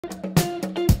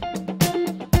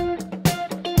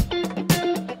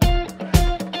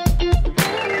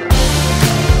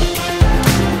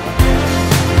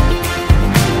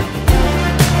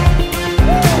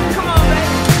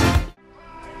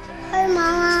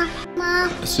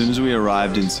As soon as we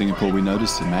arrived in Singapore, we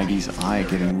noticed Maggie's eye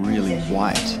getting really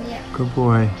white. Good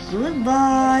boy. Good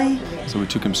boy. So we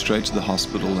took him straight to the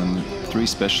hospital, and 3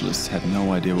 specialists had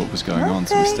no idea what was going on,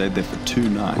 so we stayed there for 2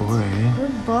 nights. Boy.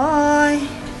 Good boy.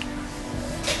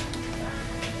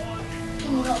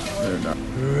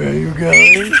 Where are you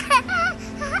going?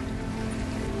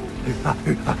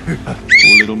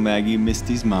 Poor little Maggie missed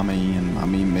his mummy, and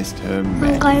mummy missed her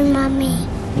Maggie. I'm going, Mummy.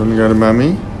 Wanna go to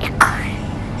Mummy?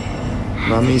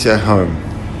 Mummy's at home.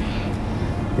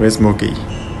 Where's Mookie?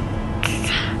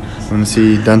 Wanna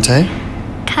see Dante?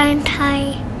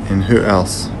 Dante. And who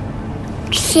else?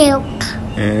 Silk.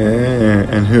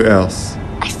 And who else?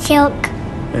 Silk.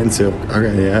 And Silk.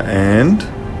 Okay, yeah. And?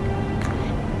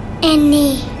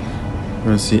 Annie.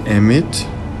 Wanna see Emmett?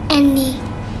 Annie.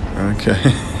 Okay.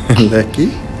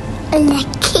 Lecky?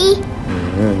 Lucky.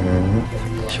 Yeah.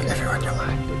 Show everyone your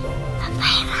life.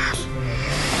 Bye-bye, Mom.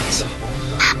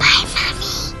 Bye-bye,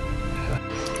 Mommy.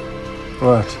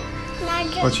 What?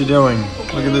 What you doing?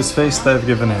 Look at this feast they've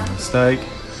given him. Steak,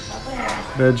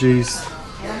 veggies,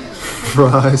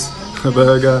 fries, a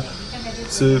burger,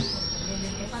 soup,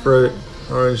 fruit,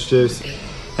 orange juice.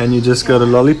 And you just got a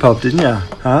lollipop, didn't you?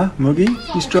 Huh, Moogie?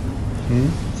 You strong?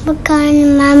 We're going to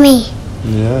Mommy.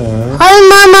 Yeah. Hi,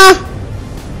 Mama.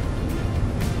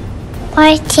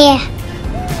 Right here.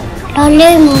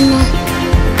 Lolly, Mama.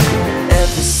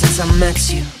 Ever since I met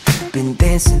you, been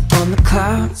dancing on the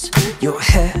clouds. You're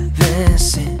heaven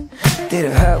sent. Did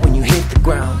it hurt when you hit the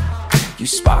ground? You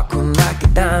sparkle like a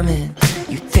diamond.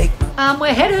 You take my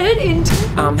We're headed into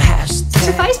I'm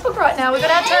hashtag Facebook right now. We've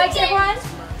got our tags, everyone.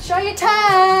 Show your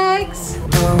tags.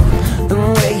 the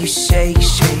way you shake,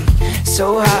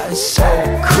 so hot and so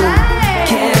cool.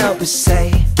 Can't help but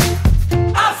say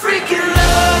I freaking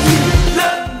love you,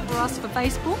 love. For us for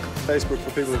Facebook. Facebook,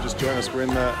 for people who just joined us, we're in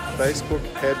the Facebook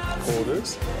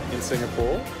headquarters in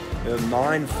Singapore. There are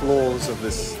 9 floors of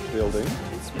this building.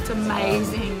 It's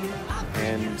amazing.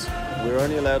 And we're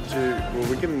only allowed to, well,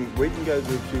 we can go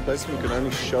to a few places, we can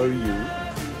only show you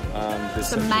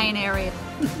this. It's the main area.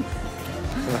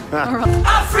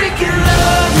 I freaking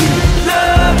love you,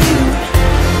 love you.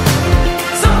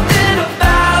 Something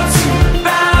about you,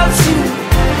 about you.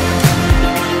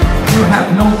 You have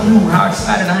no clue how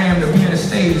excited I am to be on a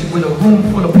stage with a room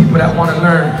full of people that want to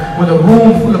learn, with a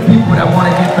room full of people that want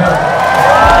to get better.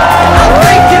 I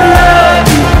freaking love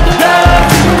you,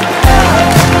 love you.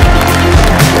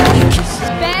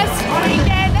 Best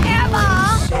weekend ever.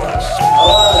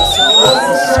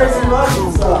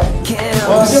 Can't help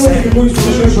but say I freaking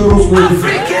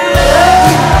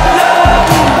love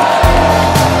you,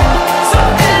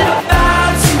 something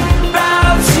about you,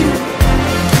 about you.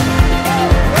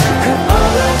 Come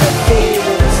all of the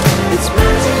feels, it's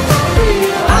magic for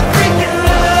real. I freaking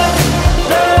love you,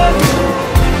 love you.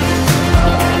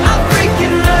 I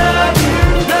freaking love you,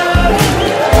 love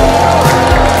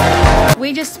you. We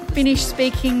just finished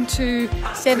speaking to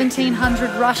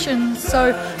 1,700 Russians.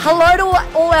 So hello to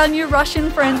all our new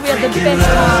Russian friends. We had the best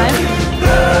time.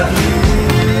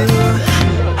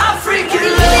 I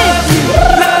freaking love you,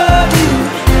 love you.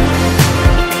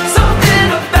 Something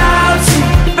about you,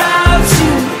 about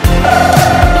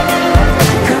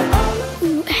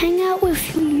you. Hang out with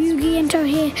Yugi and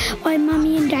Tohir while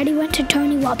Mummy and Daddy went to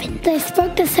Tony Robbins. They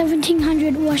spoke to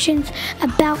 1,700 Russians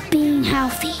about being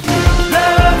healthy.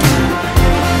 Love you.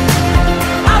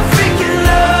 I freaking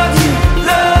love you,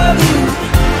 love you.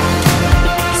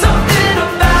 Something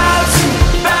about you,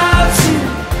 about you.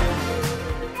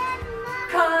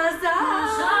 'Cause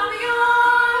I'm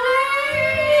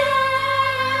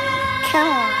Come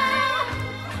on.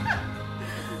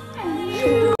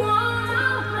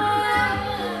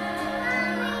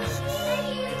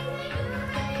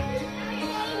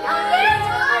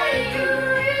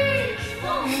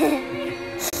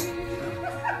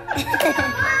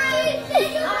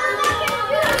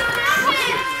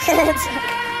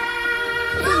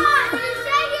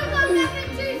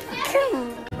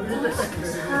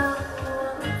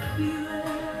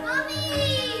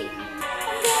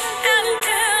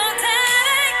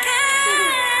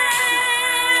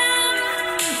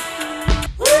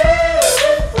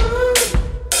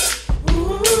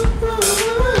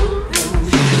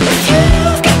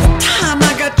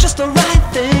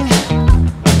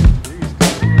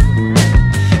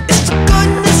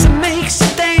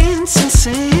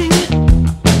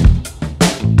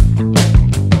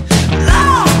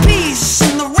 love, peace,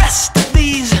 and the rest of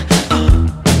these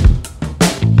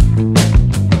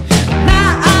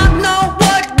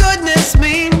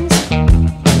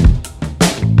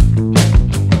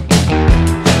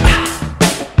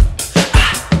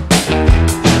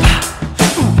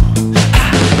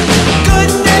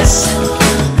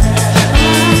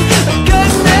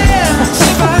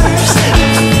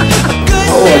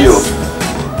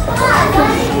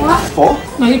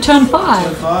turned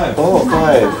 5. 5. Oh,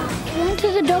 5. We went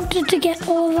to the doctor to get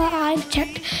all of our eyes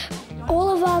checked. All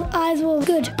of our eyes were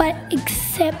good, but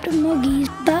except Moogie's,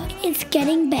 but it's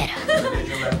getting better.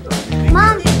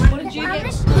 Mom, what did you get?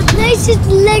 The place is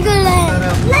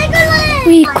Legoland. Legoland!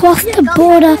 We crossed the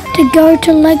border to go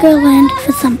to Legoland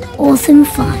for some awesome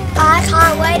fun. I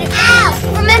can't wait. Ow!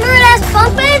 Remember it has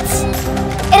bunk beds?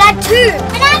 It had 2.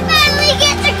 And I finally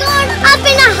get to go up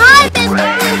in a high bed.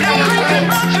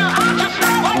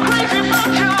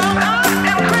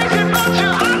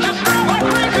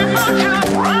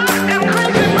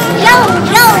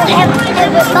 Yo,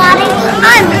 everybody,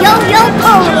 I'm Yo-Yo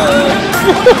Pony.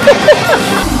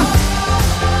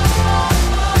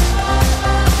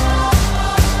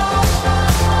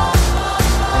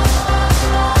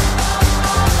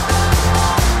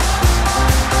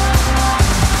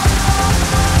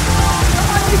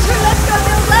 Let's go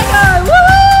build Lego!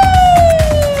 Woo!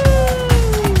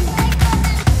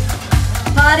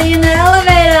 Party in the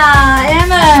elevator,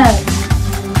 Emma.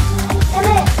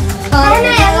 Party in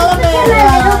the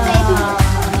elevator.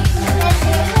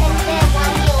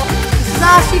 This is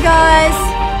us, you guys.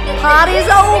 Party's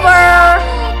over.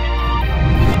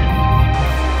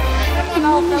 And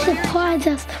Mama surprised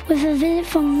us with a visit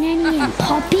from Nanny and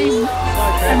Poppy.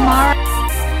 And Mara.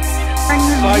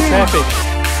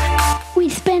 We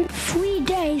spent 3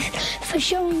 days for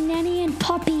showing Nanny and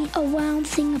Poppy around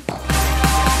Singapore.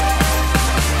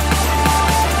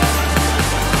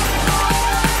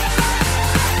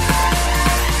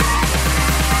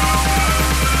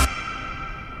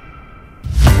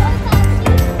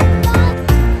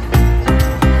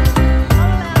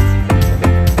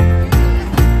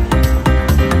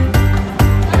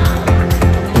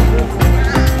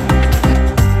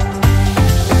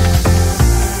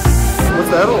 What's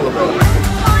that all about?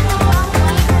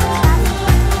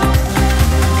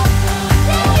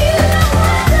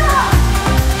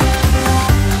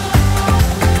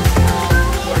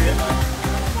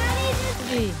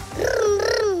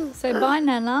 Say bye,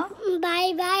 Nana.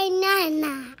 Bye-bye,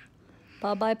 Nana.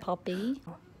 Bye-bye, Poppy.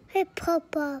 Hey,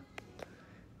 Pop-Up.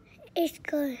 It's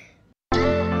good.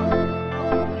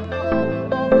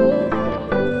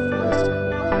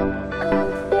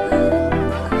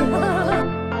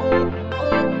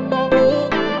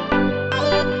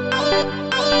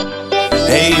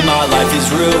 Hey, my life is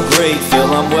real great. Feel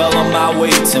I'm well on my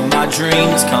way to my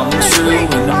dreams coming true,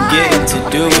 and I'm getting to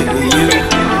do it with you.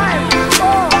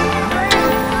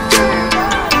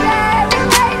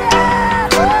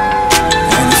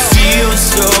 And it feels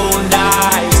so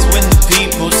nice when the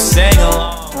people sing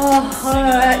along. Oh, I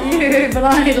don't know about you, but I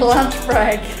need a lunch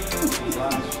break.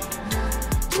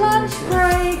 Lunch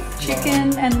break,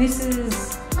 chicken, and this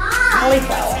is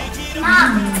cauliflower.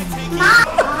 Mom, I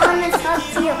want to talk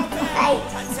to your face.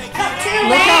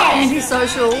 Look how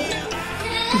antisocial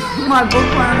my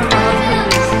bookworm and my husband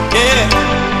is. Yeah.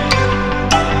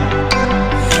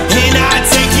 And I